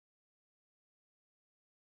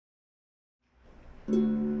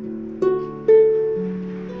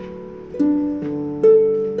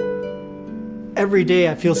Every day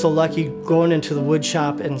I feel so lucky going into the wood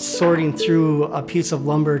shop and sorting through a piece of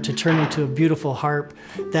lumber to turn into a beautiful harp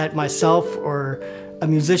that myself or a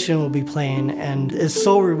musician will be playing, and it's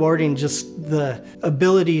so rewarding, just the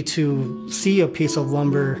ability to see a piece of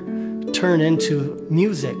lumber turn into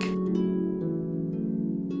music.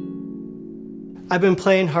 I've been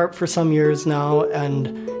playing harp for some years now, and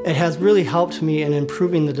it has really helped me in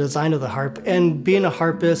improving the design of the harp. And being a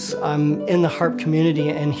harpist, I'm in the harp community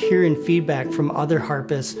and hearing feedback from other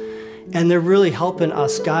harpists, and they're really helping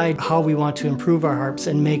us guide how we want to improve our harps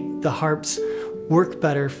and make the harps work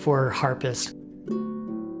better for harpists.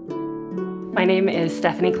 My name is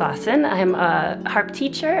Stephanie Clausen. I'm a harp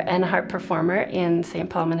teacher and a harp performer in St.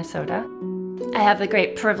 Paul, Minnesota. I have the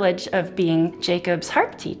great privilege of being Jacob's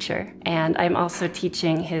harp teacher, and I'm also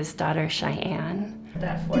teaching his daughter Cheyenne.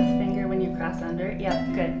 That fourth finger when you cross under,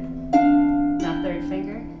 yep, good. Now third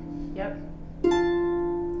finger, yep,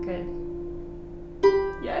 good.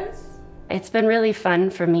 Yes. It's been really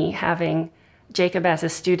fun for me having Jacob as a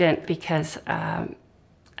student because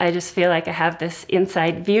I just feel like I have this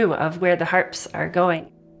inside view of where the harps are going.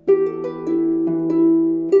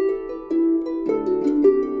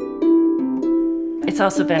 It's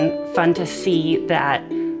also been fun to see that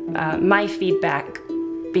my feedback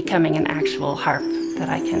becoming an actual harp that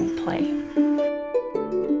I can play.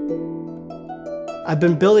 I've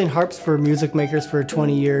been building harps for music makers for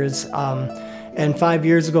 20 years, and 5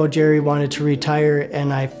 years ago Jerry wanted to retire,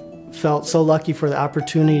 and I felt so lucky for the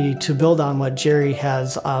opportunity to build on what Jerry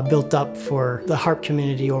has built up for the harp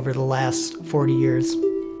community over the last 40 years.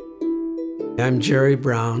 I'm Jerry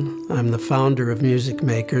Brown. I'm the founder of Music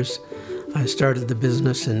Makers. I started the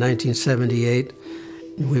business in 1978.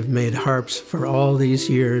 We've made harps for all these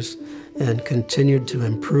years and continued to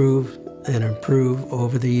improve and improve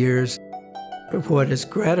over the years. What is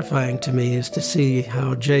gratifying to me is to see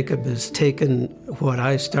how Jacob has taken what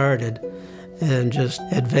I started and just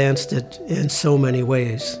advanced it in so many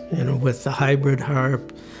ways, you know, with the hybrid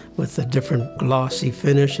harp, with the different glossy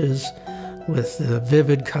finishes, with the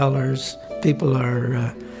vivid colors. People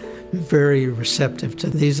are very receptive to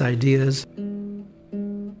these ideas.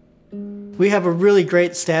 We have a really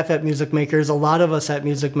great staff at Music Makers. A lot of us at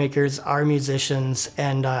Music Makers are musicians,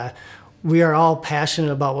 and we are all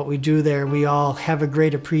passionate about what we do there. We all have a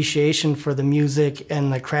great appreciation for the music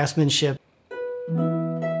and the craftsmanship.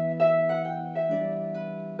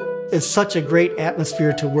 It's such a great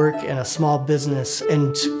atmosphere to work in a small business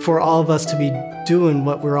and for all of us to be doing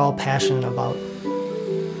what we're all passionate about.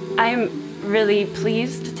 I'm really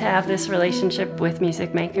pleased to have this relationship with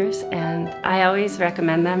Music Makers, and I always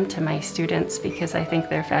recommend them to my students because I think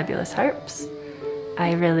they're fabulous harps.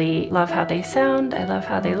 I really love how they sound, I love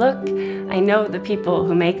how they look. I know the people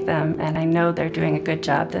who make them, and I know they're doing a good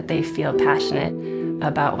job, that they feel passionate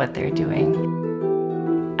about what they're doing.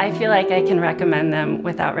 I feel like I can recommend them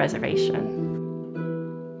without reservation.